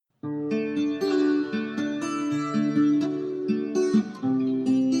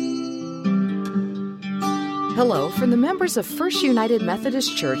Hello from the members of First United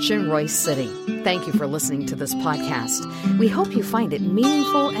Methodist Church in Royse City. Thank you for listening to this podcast. We hope you find it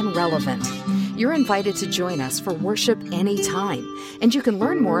meaningful and relevant. You're invited to join us for worship anytime, and you can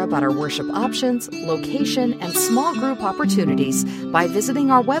learn more about our worship options, location, and small group opportunities by visiting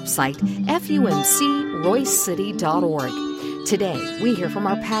our website, fumcroysecity.org. Today, we hear from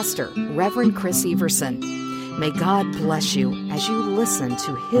our pastor, Reverend Chris Everson. May God bless you as you listen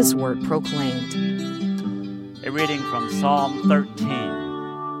to His word proclaimed. A reading from Psalm 13.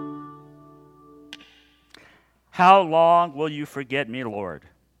 How long will you forget me, Lord?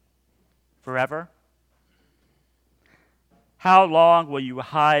 Forever? How long will you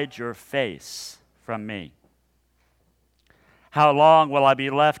hide your face from me? How long will I be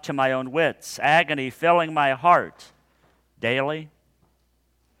left to my own wits, agony filling my heart daily?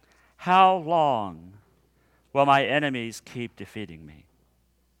 How long will my enemies keep defeating me?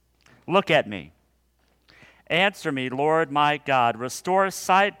 Look at me. Answer me, Lord my God. Restore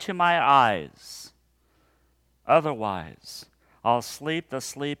sight to my eyes. Otherwise, I'll sleep the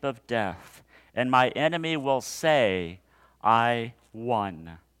sleep of death, and my enemy will say, I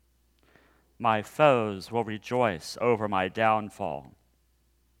won. My foes will rejoice over my downfall.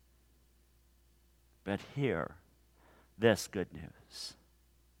 But hear this good news.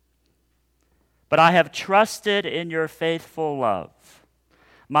 But I have trusted in your faithful love.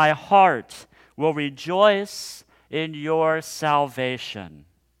 My heart will rejoice in your salvation.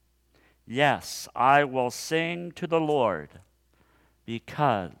 Yes, I will sing to the Lord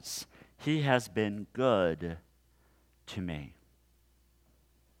because he has been good to me.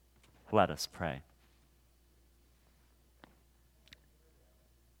 Let us pray.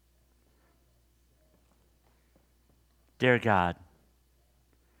 Dear God,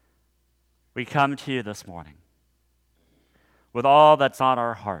 we come to you this morning with all that's on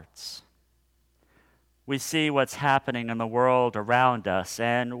our hearts. We see what's happening in the world around us,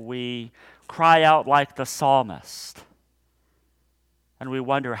 and we cry out like the psalmist. And we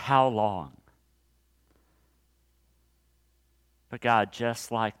wonder how long. But God,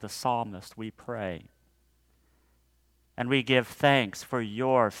 just like the psalmist, we pray. And we give thanks for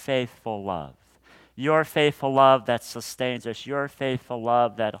your faithful love. Your faithful love that sustains us. Your faithful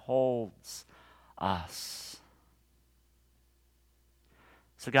love that holds us.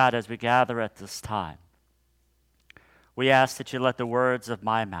 So God, as we gather at this time, we ask that you let the words of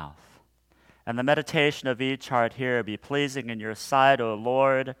my mouth and the meditation of each heart here be pleasing in your sight, O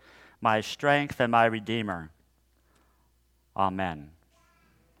Lord, my strength and my Redeemer. Amen.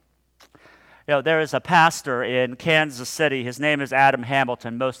 You know, there is a pastor in Kansas City. His name is Adam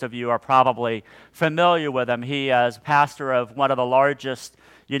Hamilton. Most of you are probably familiar with him. He is pastor of one of the largest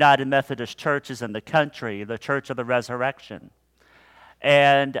United Methodist churches in the country, the Church of the Resurrection.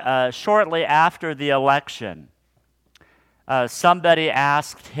 And shortly after the election, somebody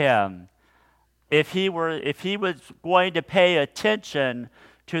asked him if he was going to pay attention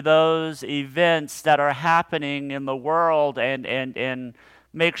to those events that are happening in the world and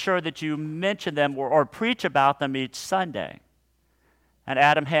make sure that you mention them or preach about them each Sunday. And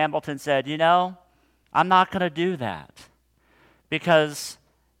Adam Hamilton said, you know, I'm not going to do that because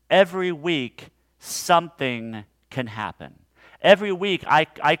every week something can happen. Every week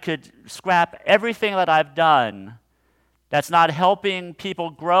I could scrap everything that I've done that's not helping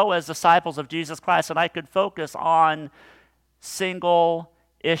people grow as disciples of Jesus Christ, and I could focus on single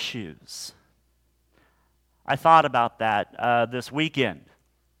issues. I thought about that this weekend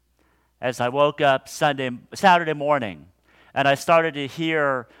as I woke up Saturday morning, and I started to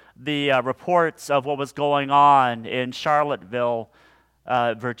hear the reports of what was going on in Charlottesville,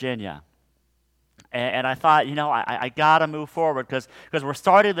 Virginia. And I thought, you know, I got to move forward because we're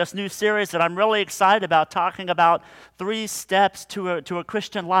starting this new series that I'm really excited about, talking about 3 steps to a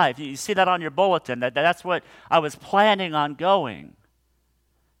Christian life. You see that on your bulletin. That's what I was planning on going.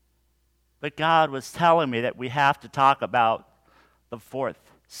 But God was telling me that we have to talk about the 4th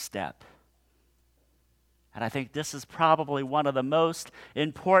step. And I think this is probably one of the most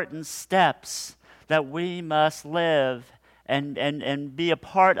important steps that we must live and be a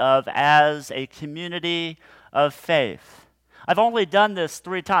part of as a community of faith. I've only done this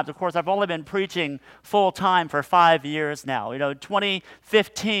 3 times. Of course, I've only been preaching full-time for 5 years now. You know,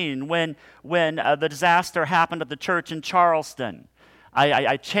 2015, when the disaster happened at the church in Charleston,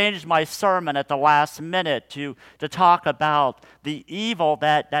 I changed my sermon at the last minute to talk about the evil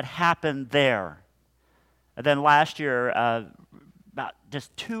that happened there. And then last year, about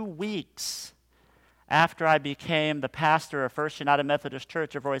just 2 weeks after I became the pastor of First United Methodist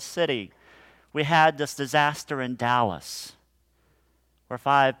Church of Royse City, we had this disaster in Dallas, where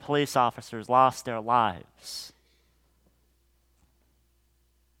 5 police officers lost their lives.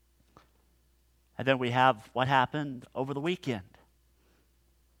 And then we have what happened over the weekend.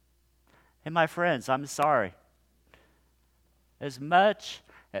 And my friends, I'm sorry. As much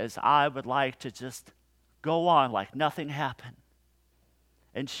as I would like to just go on like nothing happened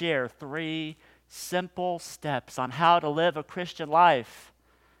and share 3 simple steps on how to live a Christian life,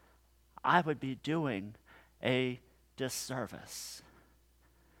 I would be doing a disservice.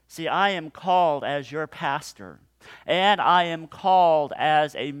 See, I am called as your pastor, and I am called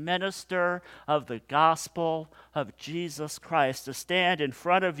as a minister of the gospel of Jesus Christ to stand in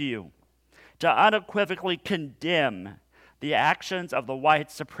front of you, to unequivocally condemn the actions of the white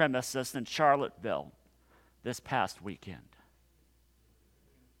supremacists in Charlottesville this past weekend.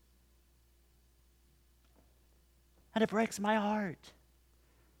 And it breaks my heart.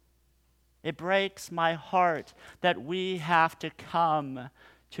 It breaks my heart that we have to come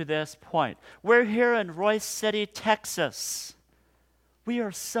to this point. We're here in Royse City, Texas. We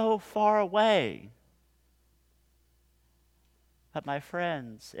are so far away. But my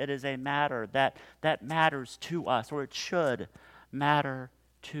friends, it is a matter that matters to us, or it should matter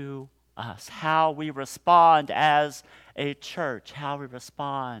to us. How we respond as a church, how we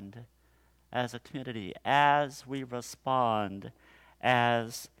respond as a community, as we respond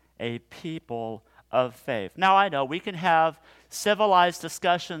as a people of faith. Now, I know we can have civilized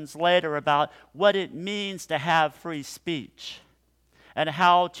discussions later about what it means to have free speech and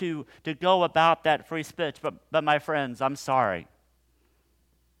how to go about that free speech. But my friends, I'm sorry.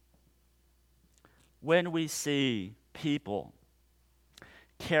 When we see people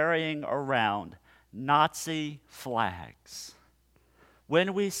carrying around Nazi flags,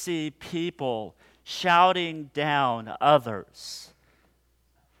 when we see people shouting down others,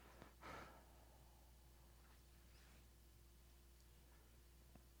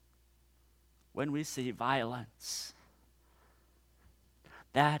 when we see violence,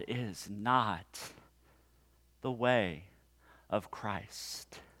 that is not the way of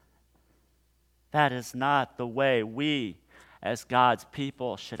Christ. That is not the way we, as God's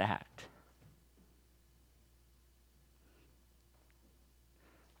people, should act.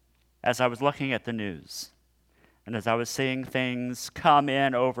 As I was looking at the news, and as I was seeing things come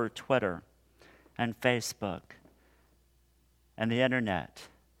in over Twitter and Facebook and the internet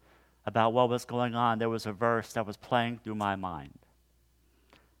about what was going on, there was a verse that was playing through my mind.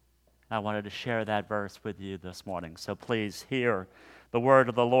 I wanted to share that verse with you this morning. So please hear the word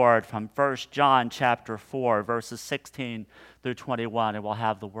of the Lord from 1 John chapter 4, verses 16 through 21, and we'll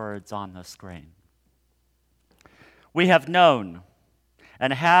have the words on the screen. We have known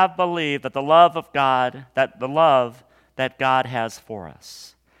and have believed that the love that God has for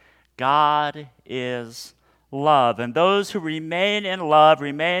us. God is love, and those who remain in love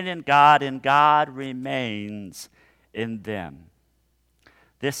remain in God, and God remains in them.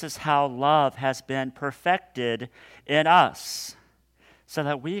 This is how love has been perfected in us, so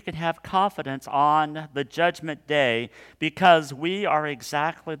that we can have confidence on the judgment day, because we are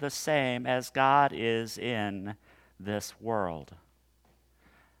exactly the same as God is in this world.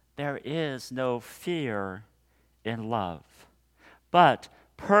 There is no fear in love, but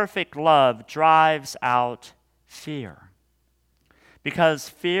perfect love drives out fear, because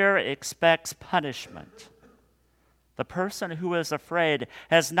fear expects punishment. The person who is afraid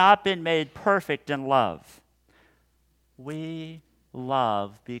has not been made perfect in love. We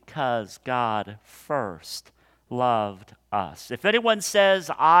love because God first loved us. If anyone says,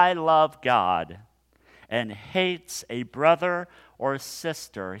 "I love God," and hates a brother or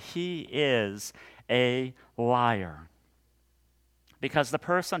sister, he is a liar. Because the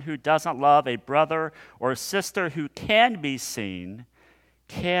person who doesn't love a brother or sister who can be seen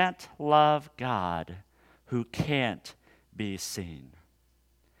can't love God who can't be seen.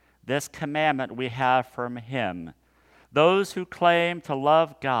 This commandment we have from him: those who claim to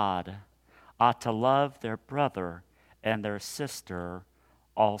love God ought to love their brother and their sister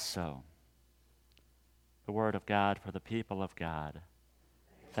also. The word of God for the people of God.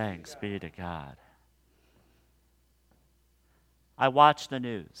 Thanks be to God. I watch the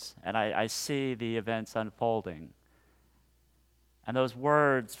news and I see the events unfolding. And those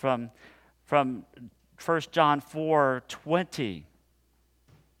words from 1 John 4:20.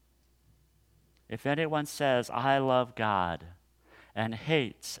 If anyone says, "I love God," and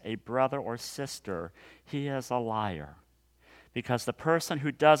hates a brother or sister, he is a liar. Because the person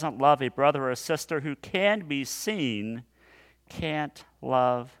who doesn't love a brother or sister who can be seen can't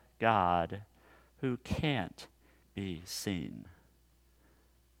love God who can't be seen.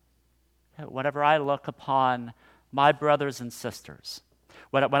 Whenever I look upon my brothers and sisters,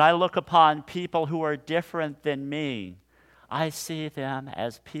 When I look upon people who are different than me, I see them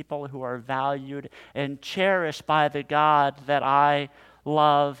as people who are valued and cherished by the God that I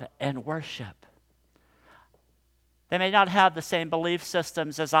love and worship. They may not have the same belief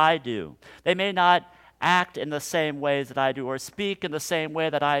systems as I do. They may not act in the same ways that I do or speak in the same way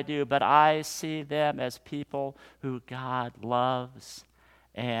that I do, but I see them as people who God loves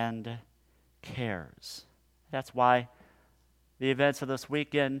and cares. That's why the events of this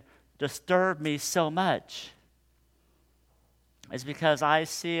weekend disturb me so much. It's because I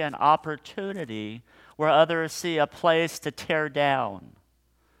see an opportunity where others see a place to tear down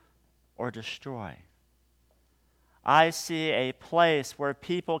or destroy. I see a place where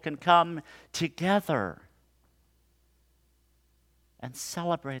people can come together and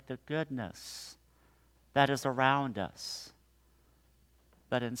celebrate the goodness that is around us.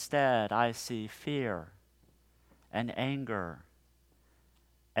 But instead, I see fear and anger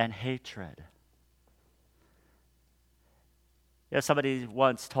and hatred. Somebody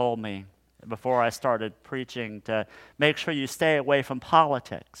once told me before I started preaching to make sure you stay away from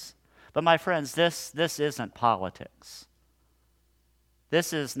politics. But my friends, this isn't politics.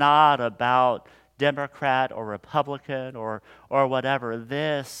 This is not about Democrat or Republican or whatever.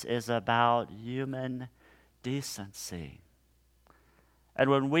 This is about human decency. And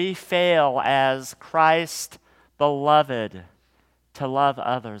when we fail as Christ beloved to love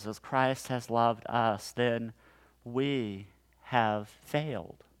others as Christ has loved us, then we have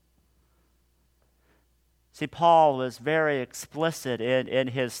failed. See, Paul was very explicit in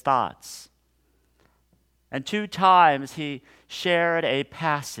his thoughts. And 2 times he shared a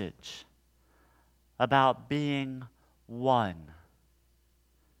passage about being one.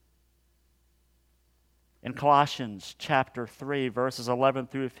 In Colossians chapter 3, verses 11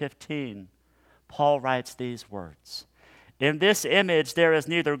 through 15, Paul writes these words. In this image there is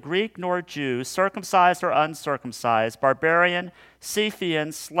neither Greek nor Jew, circumcised or uncircumcised, barbarian,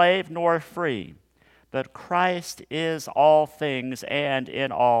 Scythian, slave nor free. But Christ is all things and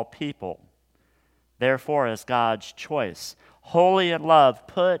in all people. Therefore, as God's choice, holy in love,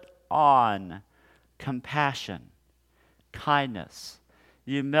 put on compassion, kindness,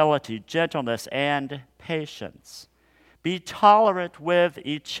 humility, gentleness, and patience. Be tolerant with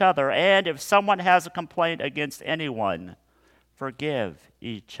each other, and if someone has a complaint against anyone, forgive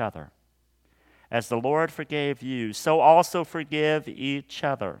each other. As the Lord forgave you, so also forgive each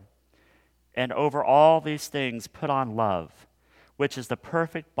other. And over all these things put on love, which is the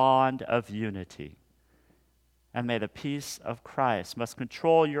perfect bond of unity. And may the peace of Christ must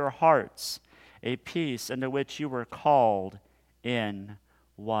control your hearts, a peace into which you were called in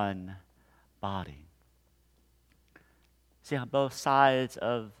one body. See, on both sides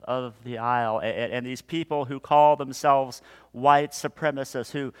of the aisle, and these people who call themselves white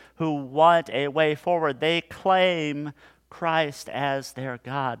supremacists, who want a way forward, they claim Christ as their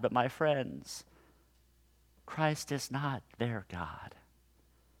God. But my friends, Christ is not their God.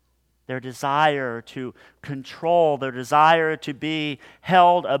 Their desire to control, their desire to be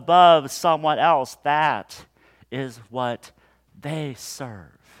held above someone else, that is what they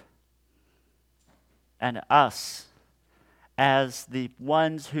serve. And us, as the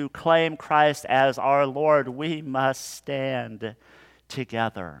ones who claim Christ as our Lord, we must stand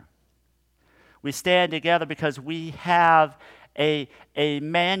together. We stand together because we have a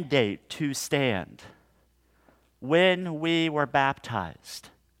mandate to stand. When we were baptized,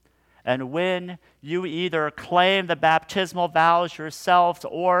 and when you either claimed the baptismal vows yourselves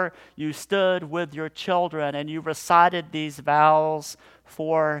or you stood with your children and you recited these vows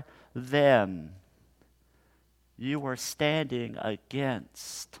for them, you were standing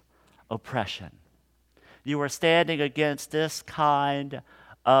against oppression. You were standing against this kind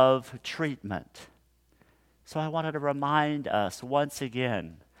of treatment. So I wanted to remind us once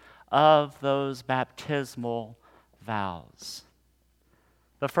again of those baptismal vows.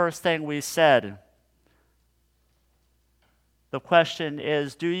 The first thing we said, the question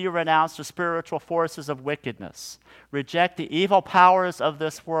is, do you renounce the spiritual forces of wickedness, reject the evil powers of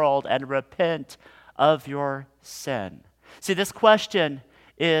this world, and repent of your sin? See, this question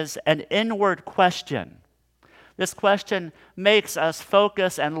is an inward question. This question makes us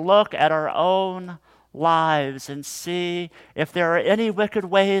focus and look at our own lives and see if there are any wicked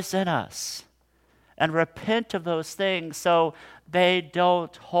ways in us and repent of those things so they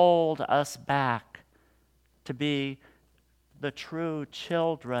don't hold us back to be the true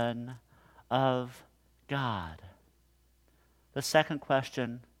children of God. The second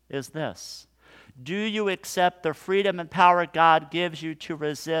question is this: do you accept the freedom and power God gives you to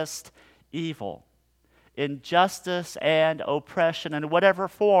resist evil? injustice and oppression in whatever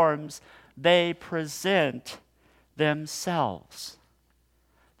forms they present themselves.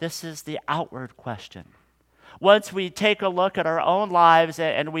 This is the outward question. Once we take a look at our own lives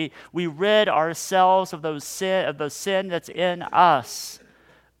and we rid ourselves of the sin that's in us,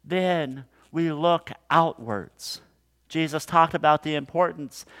 then we look outwards. Jesus talked about the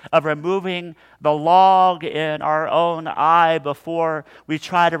importance of removing the log in our own eye before we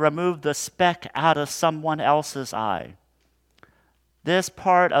try to remove the speck out of someone else's eye. This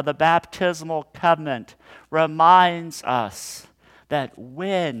part of the baptismal covenant reminds us that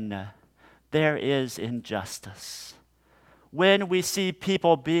when there is injustice, when we see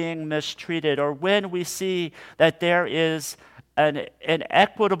people being mistreated, or when we see that there is an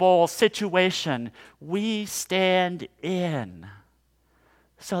inequitable situation, we stand in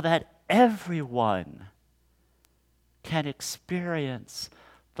so that everyone can experience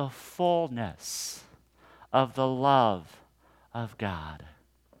the fullness of the love of God.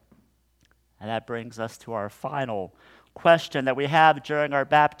 And that brings us to our final question that we have during our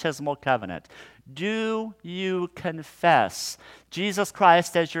baptismal covenant. Do you confess Jesus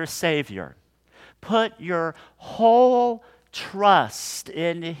Christ as your Savior? Put your whole trust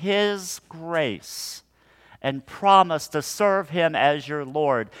in His grace and promise to serve Him as your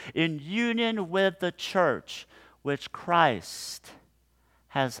Lord in union with the church which Christ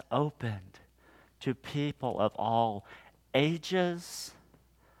has opened to people of all ages,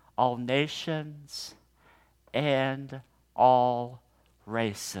 all nations, and all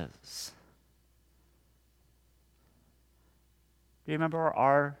races. Do you remember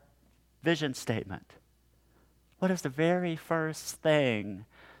our vision statement? What is the very first thing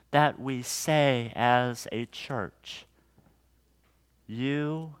that we say as a church?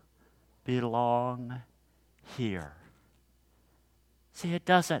 You belong here. See, it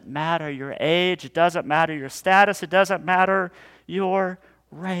doesn't matter your age, it doesn't matter your status, it doesn't matter your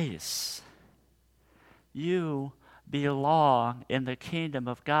race. You belong in the kingdom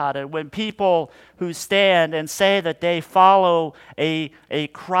of God. And when people who stand and say that they follow a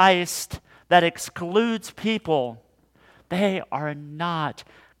Christ that excludes people, they are not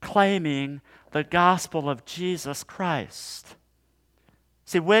claiming the gospel of Jesus Christ.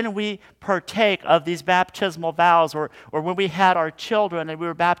 See, when we partake of these baptismal vows, or when we had our children and we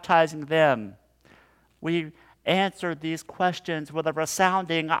were baptizing them, we answered these questions with a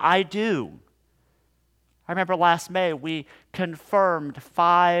resounding, I do. I remember last May we confirmed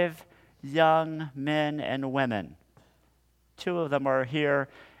 5 young men and women. 2 of them are here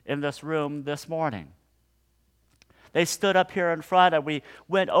in this room this morning. They stood up here in front and we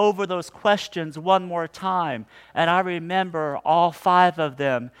went over those questions one more time. And I remember all 5 of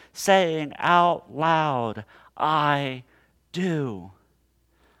them saying out loud, I do.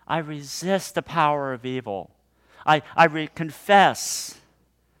 I resist the power of evil. I confess.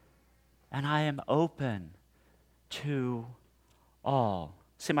 And I am open to all.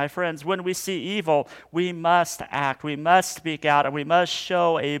 See, my friends, when we see evil, we must act, we must speak out, and we must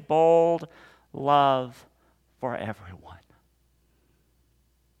show a bold love for everyone.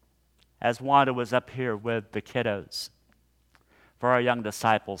 As Wanda was up here with the kiddos for our young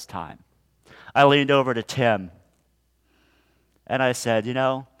disciples time, I leaned over to Tim and I said, you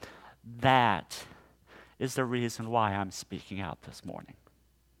know, that is the reason why I'm speaking out this morning.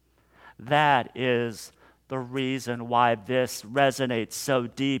 That is the reason why this resonates so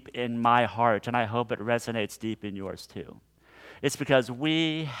deep in my heart, and I hope it resonates deep in yours too. It's because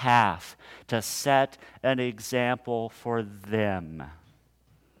we have to set an example for them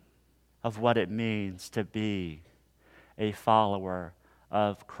of what it means to be a follower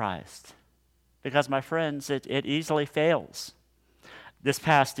of Christ. Because, my friends, it easily fails. This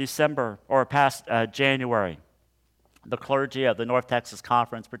past December, or past January, the clergy of the North Texas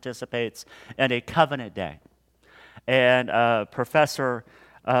Conference participates in a covenant day. And Professor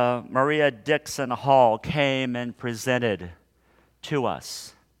Maria Dixon Hall came and presented to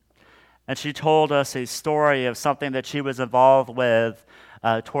us. And she told us a story of something that she was involved with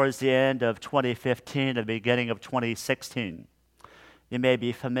towards the end of 2015, the beginning of 2016. You may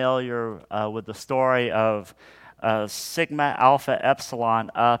be familiar with the story of Sigma Alpha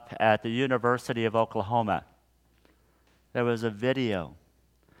Epsilon up at the University of Oklahoma. There was a video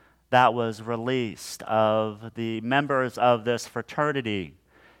that was released of the members of this fraternity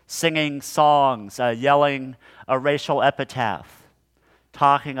singing songs, yelling a racial epitaph,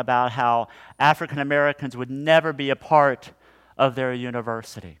 talking about how African Americans would never be a part of their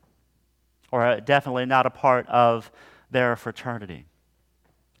university, or definitely not a part of their fraternity.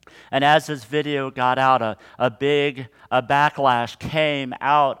 And as this video got out, a big backlash came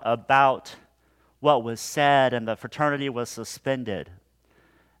out about what was said, and the fraternity was suspended.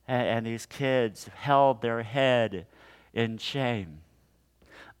 And these kids held their head in shame.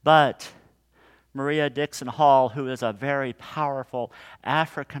 But Maria Dixon Hall, who is a very powerful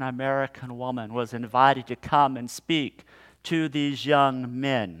African-American woman, was invited to come and speak to these young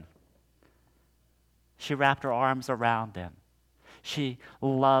men. She wrapped her arms around them. She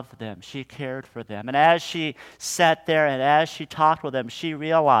loved them. She cared for them. And as she sat there and as she talked with them, she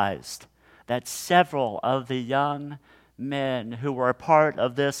realized that several of the young men who were a part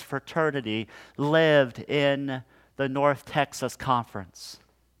of this fraternity lived in the North Texas Conference.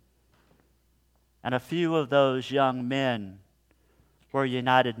 And a few of those young men were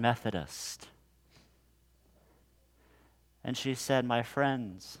United Methodist. And she said, "My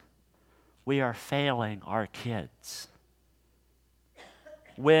friends, we are failing our kids.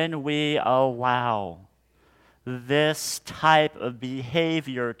 When we allow this type of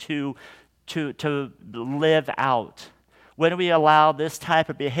behavior to live out, when we allow this type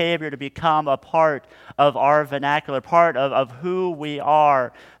of behavior to become a part of our vernacular, part of who we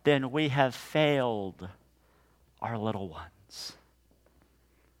are, then we have failed our little ones.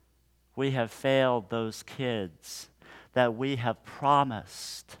 We have failed those kids that we have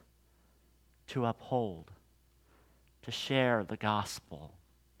promised to uphold, to share the gospel,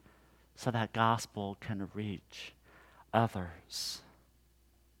 so that gospel can reach others."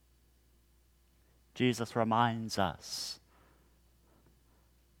 Jesus reminds us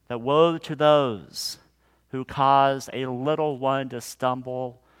that woe to those who cause a little one to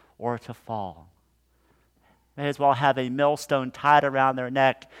stumble or to fall. May as well have a millstone tied around their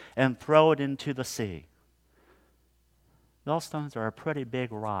neck and throw it into the sea. Millstones are a pretty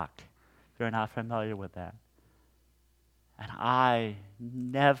big rock, if you're not familiar with that. And I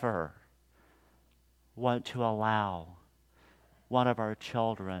never want to allow one of our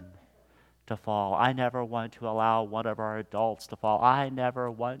children to fall. I never want to allow one of our adults to fall. I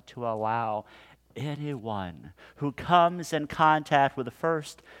never want to allow anyone who comes in contact with the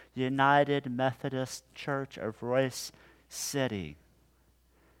First United Methodist Church of Royse City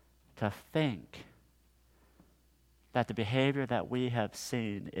to think that the behavior that we have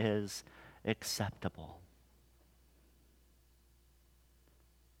seen is acceptable.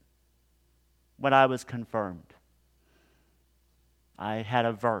 When I was confirmed, I had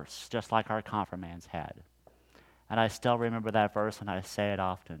a verse just like our confirmands had. And I still remember that verse and I say it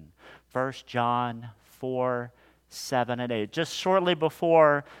often. 1 John 4, 7 and 8, just shortly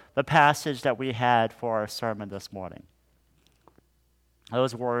before the passage that we had for our sermon this morning.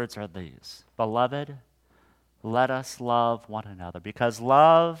 Those words are these: "Beloved, let us love one another, because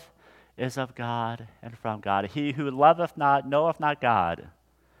love is of God and from God. He who loveth not knoweth not God,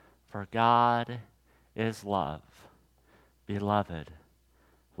 for God is love. Beloved,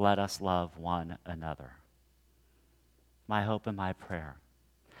 let us love one another." My hope and my prayer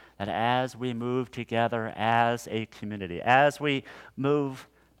that as we move together as a community, as we move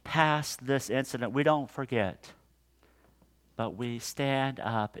past this incident, we don't forget, but we stand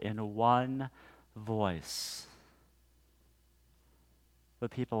up in one voice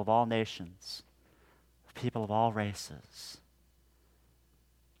with people of all nations, with people of all races,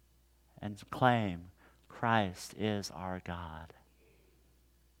 and claim Christ is our God.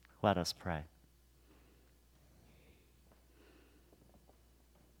 Let us pray.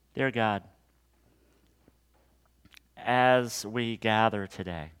 Dear God, as we gather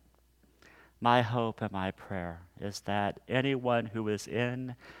today, my hope and my prayer is that anyone who is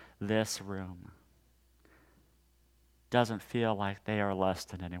in this room doesn't feel like they are less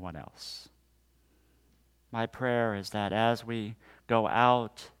than anyone else. My prayer is that as we go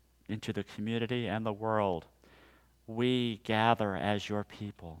out into the community and the world, we gather as your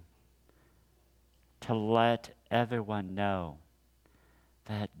people to let everyone know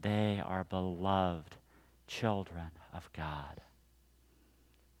that they are beloved children of God.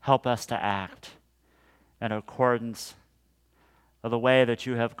 Help us to act in accordance with the way that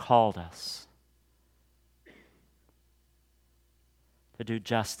you have called us, to do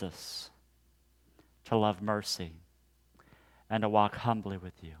justice, to love mercy, and to walk humbly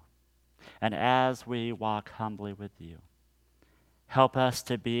with you. And as we walk humbly with you, help us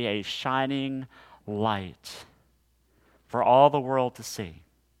to be a shining light for all the world to see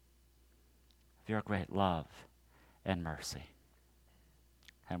of your great love and mercy.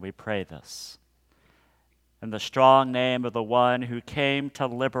 And we pray this in the strong name of the one who came to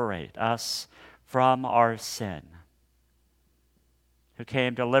liberate us from our sin, who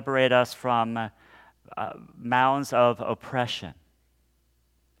came to liberate us from mounds of oppression,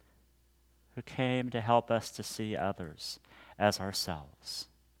 who came to help us to see others as ourselves.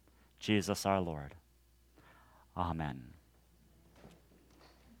 Jesus our Lord. Amen.